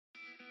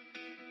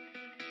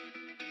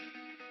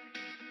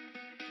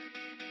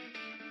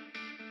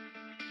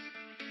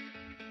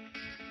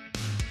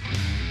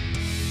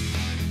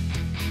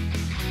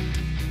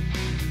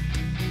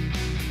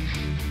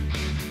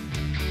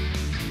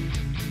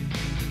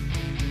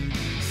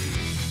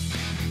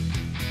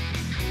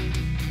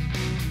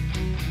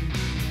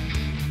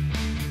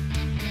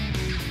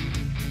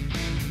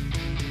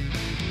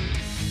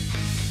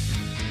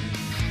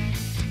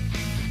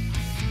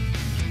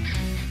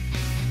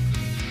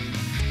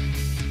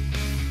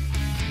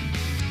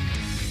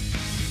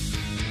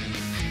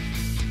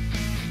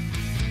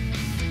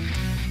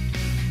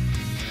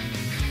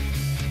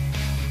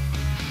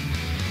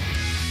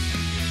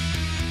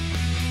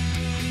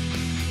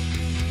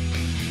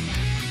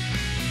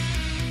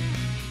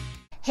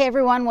Hey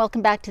everyone,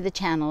 welcome back to the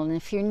channel, and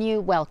if you're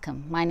new,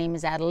 welcome. My name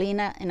is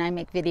Adelina and I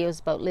make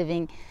videos about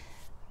living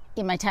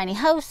in my tiny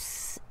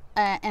house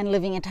and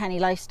living a tiny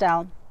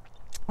lifestyle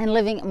and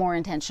living a more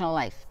intentional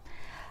life.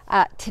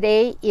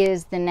 Today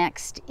is the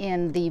next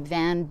in the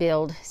van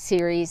build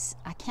series.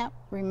 I can't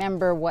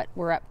remember what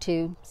we're up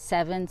to,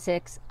 7,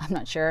 6, I'm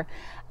not sure.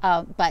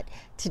 But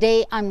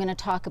today I'm going to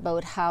talk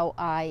about how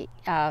I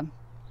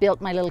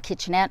built my little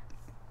kitchenette,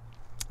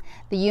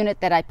 the unit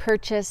that I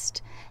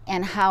purchased,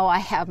 and how I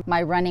have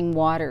my running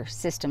water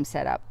system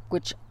set up,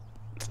 which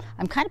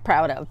I'm kind of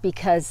proud of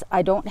because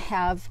I don't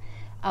have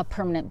a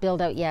permanent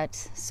build out yet,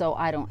 so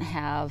I don't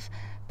have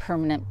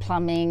permanent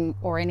plumbing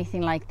or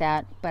anything like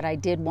that, but I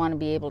did want to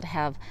be able to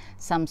have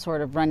some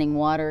sort of running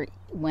water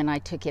when I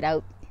took it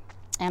out.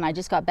 And I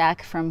just got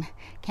back from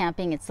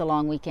camping. It's a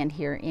long weekend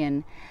here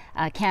in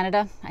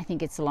Canada. I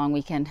think it's a long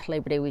weekend,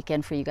 Labor Day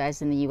weekend for you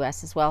guys in the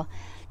US as well.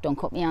 Don't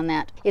quote me on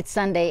that. It's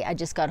Sunday. I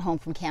just got home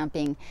from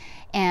camping,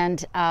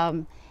 and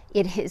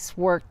it has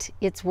worked.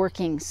 It's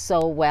working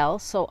so well.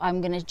 So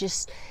I'm going to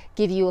just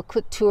give you a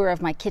quick tour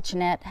of my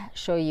kitchenette,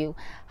 show you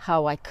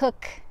how I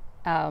cook,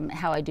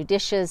 how I do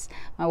dishes,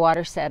 my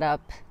water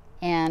setup,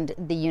 and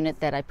the unit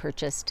that I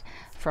purchased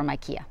from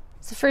IKEA.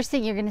 So first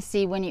thing you're going to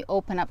see when you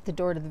open up the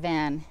door to the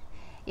van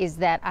is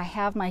that I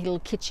have my little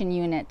kitchen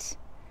unit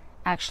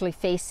actually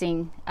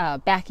facing,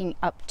 backing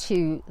up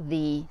to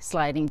the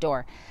sliding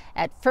door.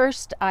 At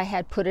first I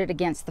had put it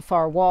against the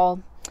far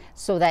wall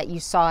so that you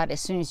saw it as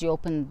soon as you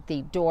opened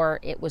the door.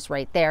 It was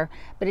right there,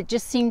 but it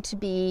just seemed to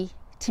be,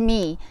 to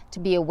me,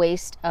 to be a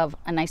waste of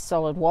a nice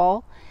solid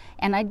wall,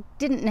 and I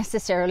didn't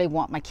necessarily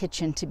want my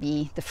kitchen to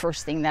be the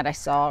first thing that I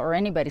saw or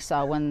anybody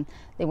saw when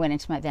they went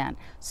into my van.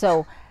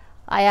 So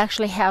I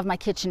actually have my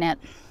kitchenette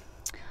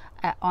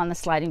on the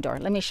sliding door.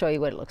 Let me show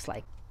you what it looks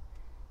like.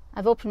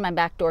 I've opened my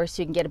back door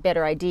so you can get a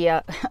better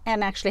idea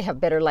and actually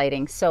have better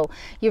lighting. So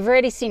you've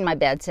already seen my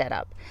bed set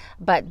up,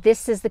 but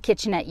this is the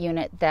kitchenette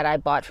unit that I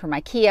bought from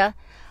IKEA,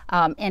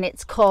 and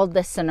it's called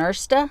the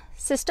Synersta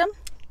system.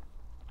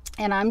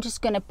 And I'm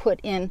just going to put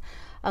in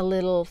a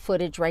little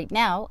footage right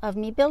now of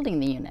me building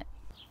the unit.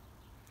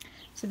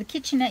 So the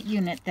kitchenette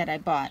unit that I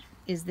bought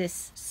is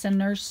this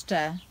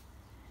Synersta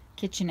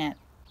kitchenette.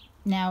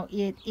 Now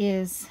it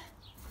is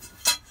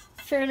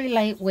fairly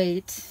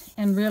lightweight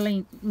and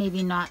really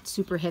maybe not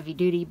super heavy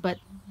duty, but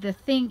the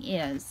thing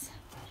is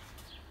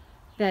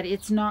that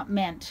it's not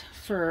meant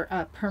for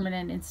a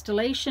permanent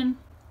installation.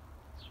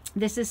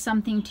 This is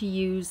something to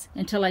use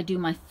until I do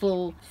my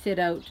full fit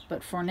out,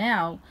 but for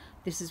now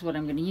this is what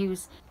I'm going to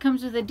use. It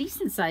comes with a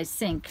decent sized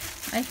sink,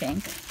 I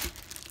think.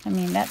 I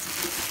mean, that's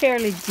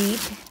fairly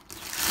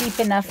deep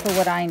enough for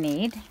what I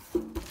need.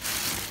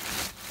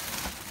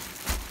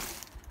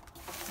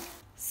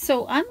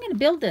 So I'm going to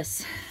build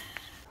this.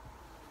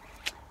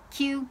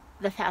 Cue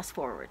the fast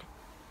forward.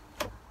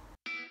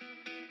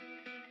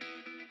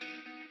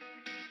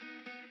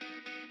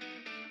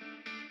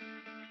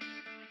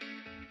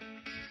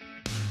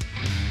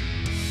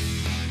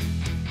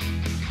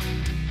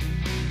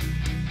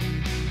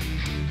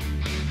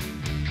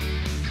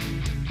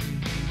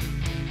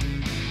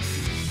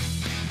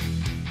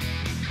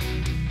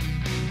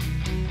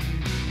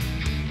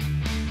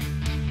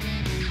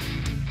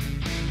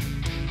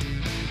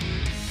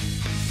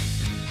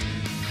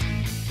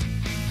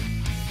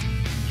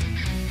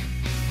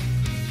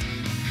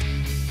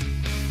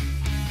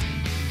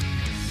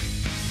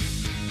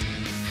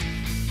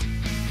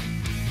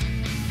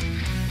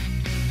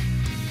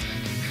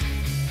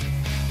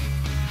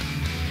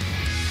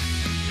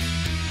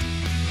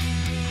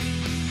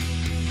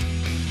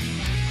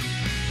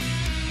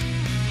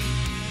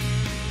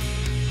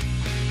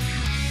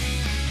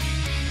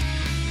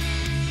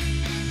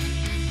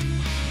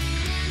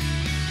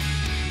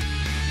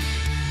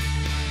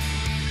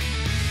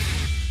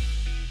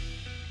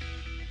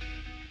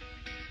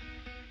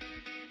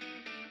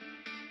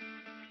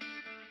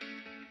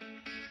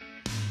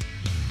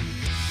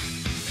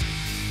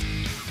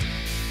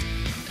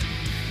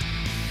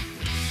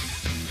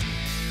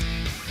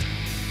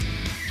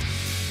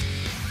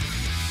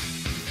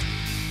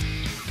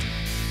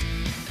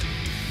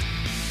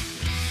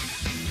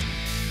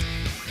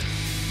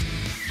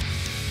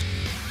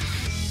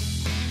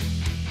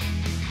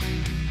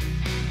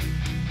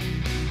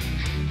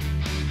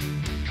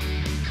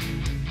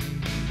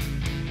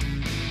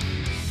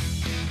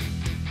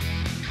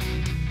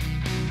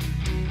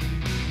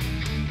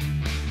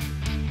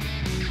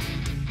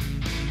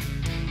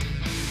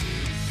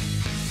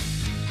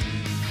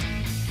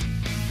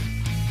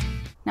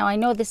 Now I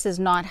know this is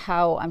not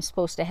how I'm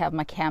supposed to have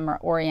my camera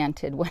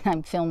oriented when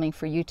I'm filming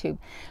for YouTube,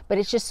 but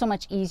it's just so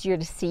much easier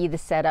to see the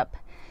setup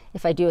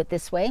if I do it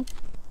this way.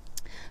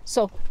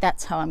 So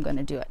that's how I'm going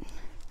to do it.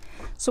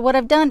 So what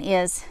I've done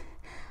is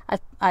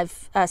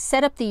I've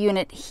set up the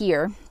unit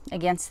here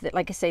against,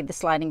 like I say, the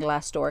sliding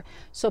glass door.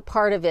 So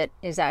part of it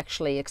is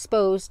actually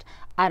exposed.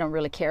 I don't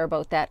really care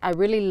about that. I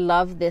really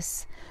love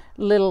this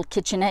little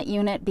kitchenette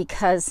unit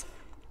because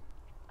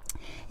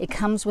it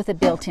comes with a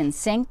built-in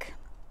sink.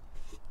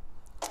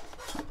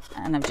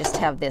 And I just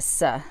have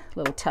this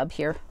little tub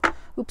here.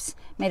 Oops,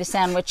 made a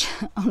sandwich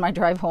on my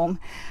drive home.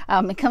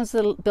 It comes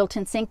with a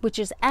built-in sink, which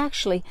is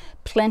actually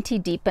plenty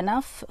deep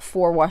enough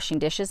for washing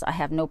dishes. I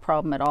have no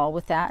problem at all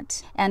with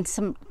that. And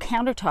some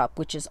countertop,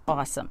 which is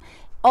awesome.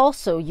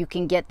 Also, you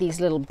can get these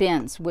little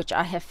bins, which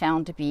I have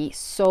found to be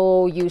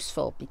so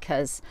useful,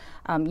 because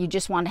you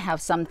just want to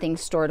have some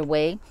things stored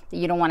away that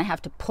you don't want to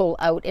have to pull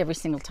out every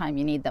single time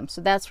you need them.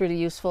 So that's really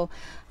useful.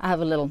 I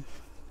have a little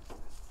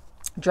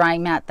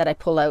drying mat that I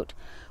pull out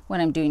when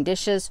I'm doing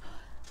dishes,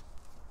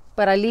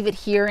 but I leave it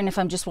here, and if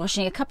I'm just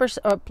washing a cup or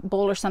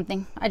bowl or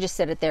something, I just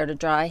set it there to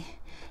dry.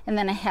 And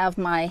then I have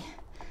my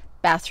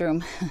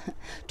bathroom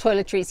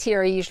toiletries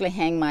here. I usually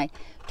hang my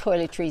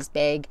toiletries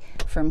bag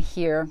from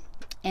here.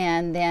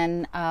 And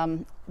then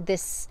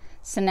this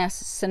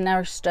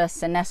Sinestra,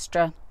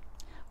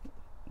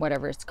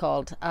 whatever it's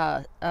called,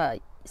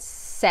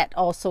 set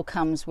also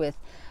comes with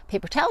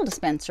paper towel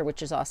dispenser,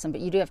 which is awesome,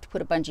 but you do have to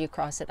put a bungee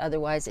across it,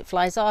 otherwise it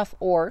flies off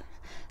or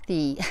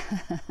the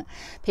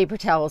paper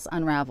towels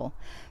unravel.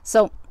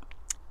 So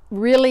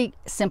really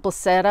simple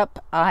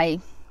setup.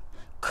 I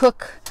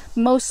cook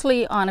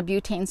mostly on a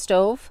butane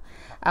stove,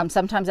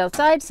 sometimes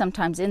outside,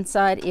 sometimes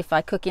inside. If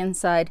I cook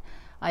inside,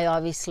 I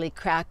obviously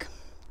crack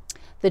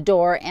the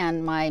door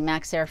and my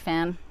Max Air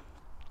fan,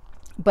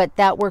 but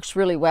that works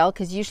really well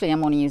because usually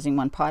I'm only using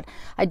one pot.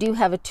 I do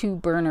have a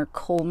 2-burner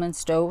Coleman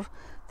stove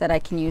that I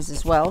can use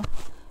as well,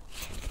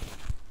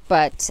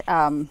 but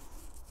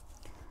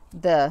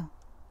the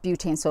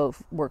butane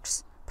stove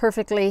works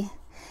perfectly.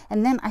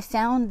 And then I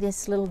found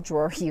this little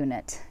drawer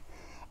unit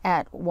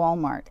at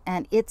Walmart,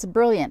 and it's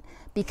brilliant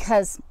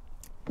because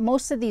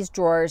most of these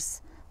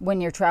drawers,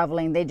 when you're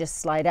traveling, they just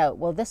slide out.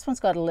 Well, this one's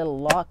got a little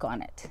lock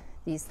on it,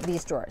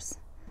 these drawers,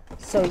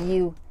 so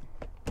you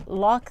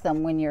lock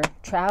them when you're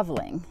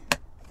traveling,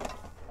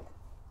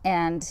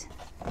 and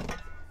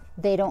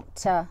they don't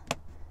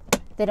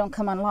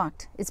come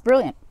unlocked. It's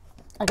brilliant.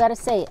 I gotta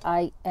say,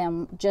 I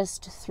am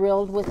just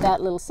thrilled with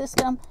that little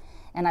system,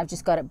 and I've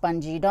just got it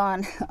bungeed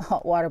on, a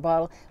hot water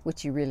bottle,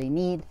 which you really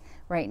need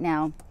right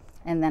now.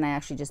 And then I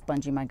actually just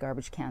bungee my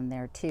garbage can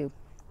there too.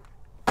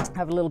 I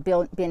have a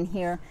little bin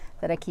here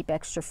that I keep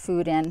extra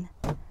food in,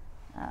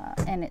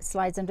 and it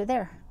slides under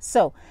there.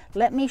 So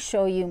let me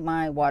show you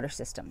my water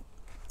system.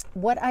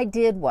 What I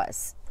did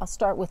was, I'll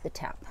start with the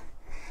tap.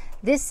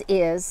 This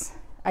is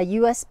a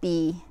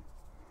USB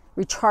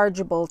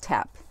rechargeable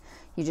tap.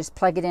 You just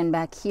plug it in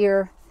back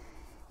here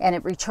and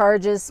it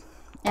recharges,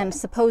 and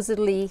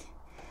supposedly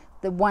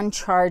the one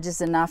charge is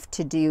enough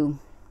to do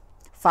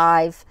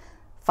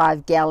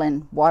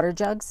 5-gallon water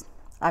jugs.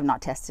 I've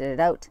not tested it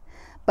out,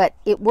 but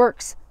it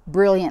works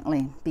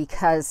brilliantly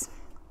because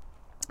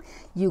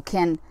you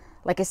can,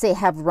 like I say,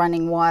 have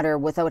running water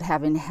without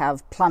having to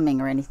have plumbing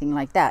or anything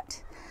like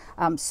that.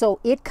 So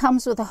it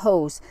comes with a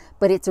hose,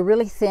 but it's a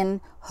really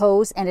thin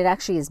hose, and it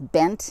actually is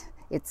bent.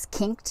 It's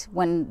kinked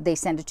when they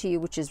send it to you,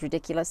 which is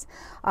ridiculous.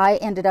 I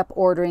ended up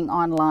ordering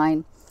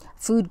online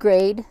food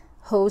grade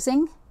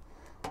hosing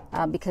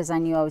because I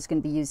knew I was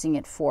going to be using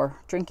it for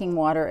drinking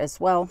water as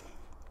well.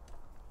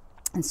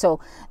 And so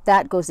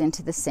that goes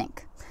into the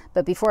sink.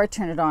 But before I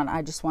turn it on,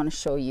 I just want to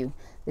show you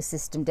the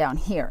system down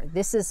here.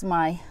 This is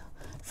my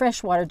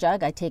fresh water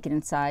jug. I take it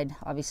inside,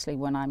 obviously,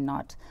 when I'm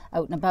not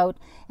out and about.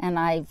 And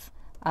I've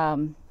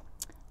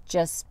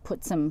just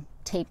put some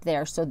tape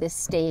there so this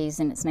stays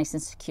and it's nice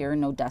and secure.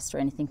 No dust or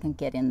anything can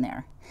get in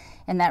there.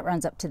 And that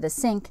runs up to the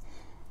sink.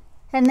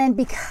 And then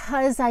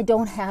because I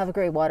don't have a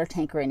gray water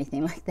tank or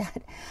anything like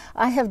that,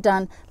 I have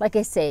done, like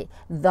I say,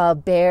 the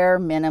bare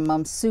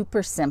minimum,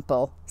 super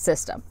simple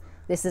system.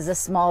 This is a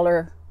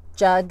smaller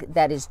jug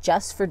that is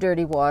just for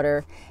dirty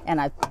water, and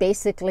I've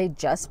basically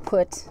just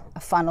put a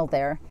funnel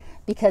there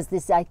because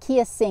this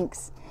IKEA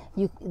sinks,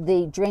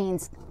 the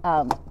drains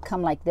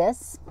come like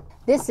this.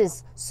 This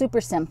is super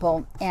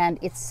simple and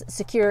it's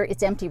secure.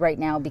 It's empty right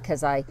now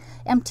because I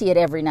empty it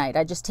every night.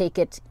 I just take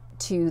it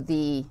to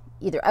the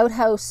either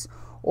outhouse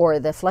or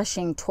the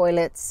flushing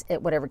toilets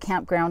at whatever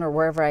campground or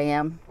wherever I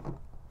am,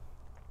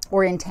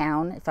 or in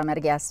town if I'm at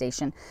a gas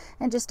station,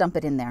 and just dump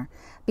it in there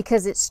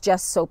because it's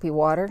just soapy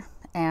water,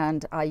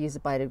 and I use a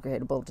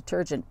biodegradable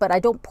detergent, but I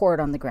don't pour it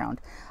on the ground.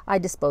 I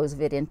dispose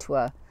of it into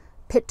a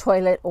pit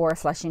toilet or a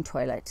flushing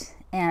toilet,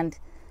 and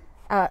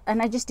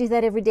I just do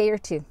that every day or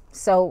two.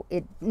 So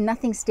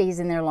nothing stays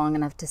in there long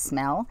enough to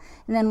smell.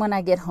 And then when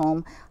I get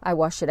home, I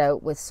wash it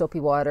out with soapy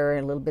water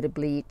and a little bit of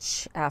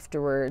bleach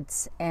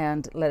afterwards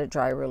and let it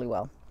dry really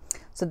well.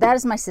 So that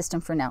is my system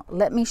for now.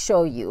 Let me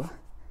show you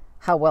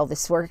how well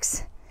this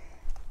works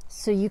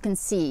so you can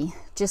see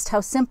just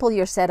how simple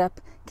your setup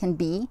can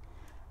be.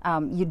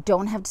 You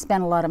don't have to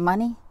spend a lot of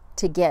money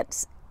to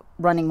get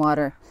running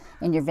water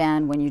in your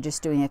van when you're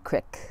just doing a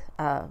quick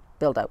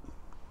build out.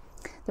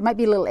 There might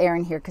be a little air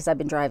in here because I've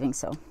been driving,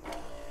 so.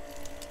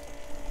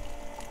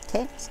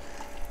 Okay,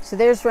 so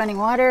there's running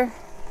water,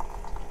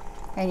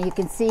 and you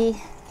can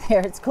see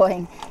there it's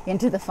going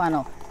into the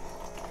funnel.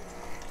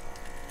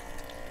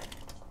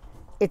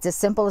 It's as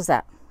simple as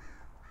that.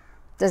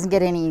 Doesn't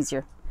get any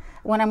easier.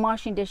 When I'm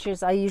washing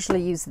dishes, I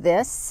usually use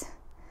this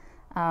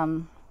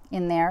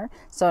in there,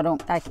 so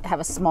I have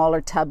a smaller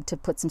tub to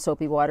put some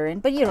soapy water in,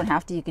 but you don't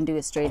have to, you can do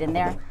it straight in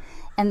there.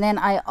 And then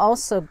I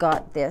also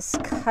got this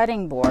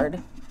cutting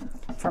board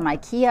from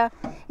IKEA.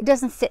 It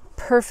doesn't fit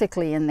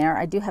perfectly in there.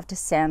 I do have to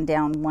sand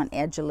down one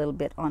edge a little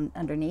bit on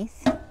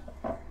underneath,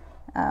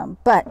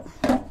 but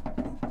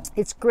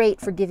it's great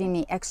for giving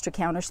me extra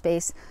counter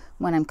space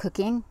when I'm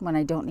cooking, when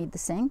I don't need the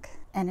sink,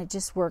 and it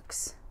just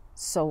works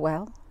so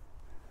well.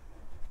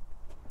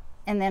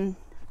 And then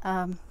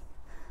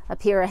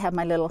up here I have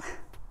my little,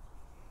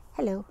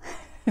 hello,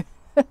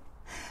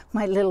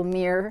 my little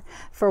mirror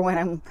for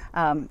when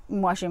I'm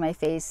washing my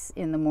face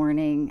in the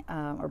morning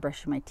or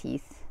brushing my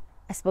teeth.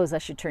 I suppose I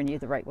should turn you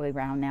the right way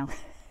around now.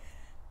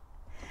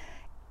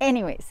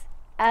 Anyways,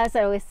 as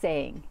I was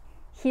saying,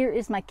 here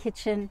is my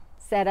kitchen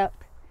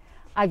setup.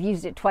 I've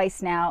used it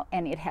twice now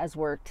and it has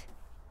worked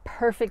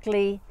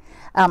perfectly.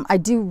 I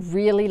do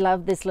really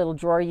love this little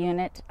drawer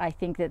unit. I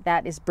think that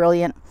that is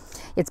brilliant.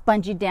 It's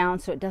bungeed down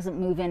so it doesn't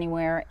move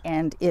anywhere,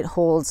 and it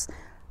holds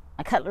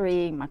my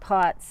cutlery, my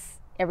pots,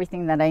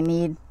 everything that I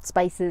need,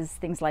 spices,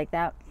 things like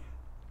that.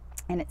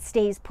 And it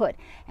stays put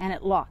and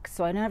it locks,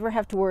 so I never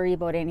have to worry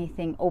about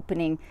anything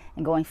opening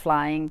and going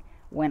flying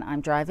when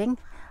I'm driving.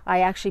 I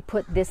actually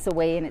put this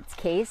away in its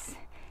case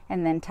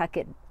and then tuck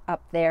it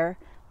up there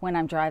when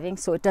I'm driving,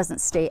 so it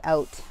doesn't stay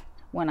out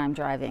when I'm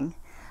driving.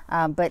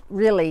 But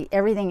really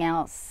everything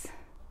else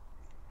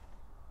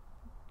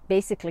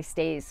basically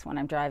stays when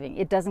I'm driving.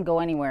 It doesn't go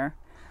anywhere.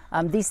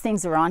 These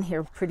things are on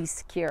here pretty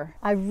secure.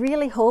 I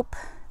really hope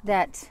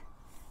that,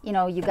 you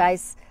know, you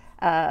guys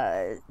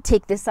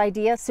take this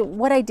idea. So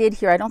what I did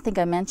here, I don't think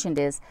I mentioned,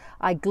 is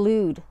I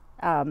glued,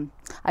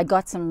 I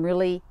got some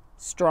really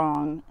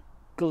strong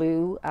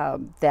glue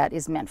that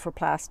is meant for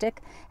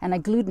plastic, and I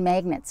glued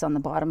magnets on the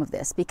bottom of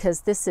this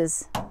because this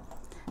is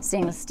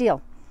stainless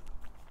steel.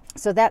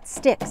 So that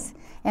sticks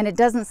and it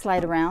doesn't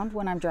slide around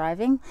when I'm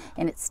driving,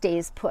 and it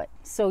stays put.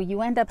 So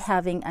you end up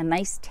having a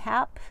nice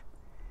tap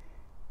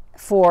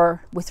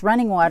with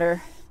running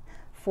water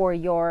for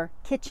your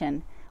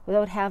kitchen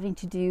without having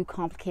to do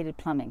complicated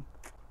plumbing.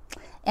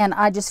 And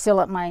I just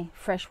fill up my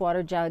fresh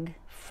water jug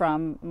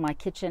from my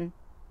kitchen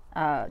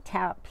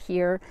tap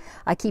here.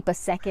 I keep a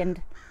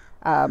second,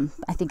 I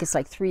think it's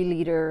like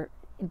 3-liter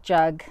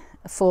jug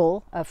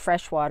full of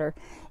fresh water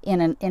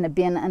in a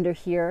bin under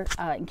here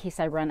in case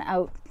I run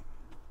out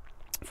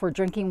for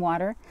drinking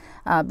water,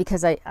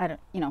 because I don't,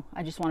 you know,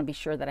 I just want to be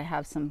sure that I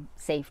have some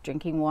safe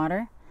drinking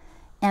water.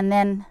 And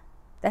then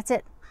that's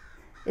it.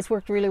 It's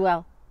worked really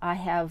well. I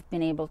have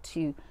been able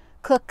to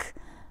cook,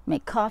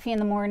 make coffee in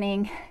the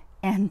morning,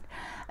 and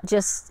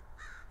just,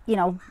 you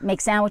know,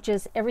 make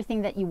sandwiches,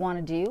 everything that you want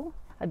to do.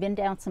 I've been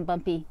down some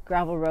bumpy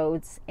gravel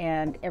roads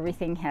and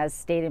everything has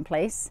stayed in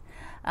place.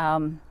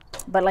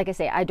 But like I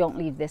say, I don't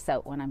leave this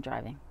out when I'm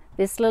driving.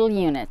 This little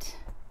unit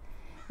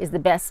is the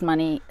best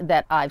money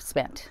that I've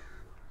spent.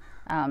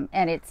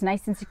 And it's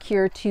nice and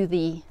secure to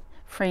the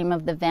frame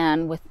of the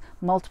van with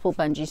multiple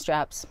bungee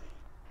straps.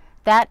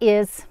 That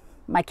is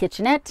my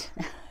kitchenette.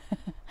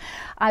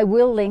 I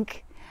will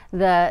link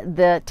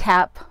the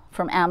tap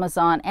from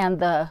Amazon and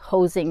the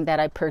hosing that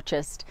I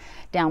purchased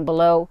down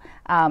below,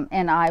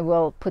 and I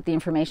will put the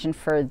information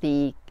for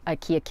the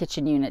IKEA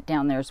kitchen unit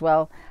down there as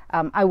well.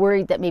 I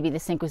worried that maybe the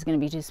sink was going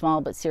to be too small,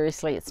 but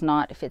seriously it's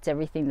not. It fits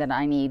everything that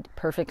I need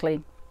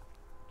perfectly.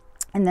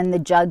 And then the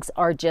jugs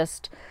are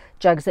just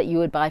jugs that you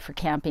would buy for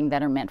camping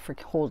that are meant for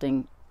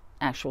holding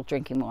actual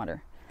drinking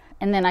water.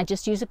 And then I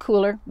just use a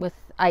cooler with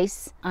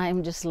ice.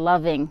 I'm just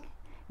loving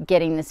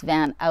getting this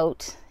van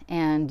out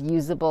and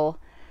usable.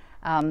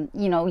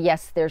 You know,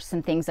 yes, there's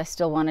some things I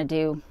still want to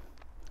do,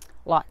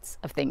 lots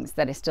of things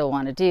that I still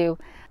want to do,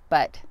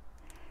 but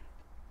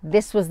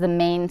this was the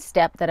main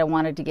step that I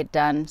wanted to get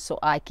done so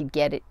I could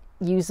get it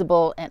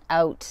usable and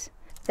out.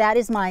 That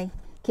is my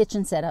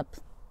kitchen setup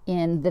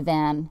in the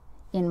van,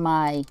 in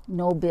my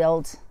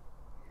no-build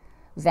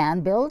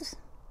van build.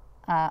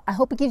 I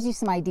hope it gives you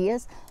some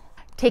ideas.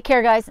 Take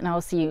care, guys, and I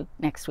will see you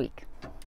next week.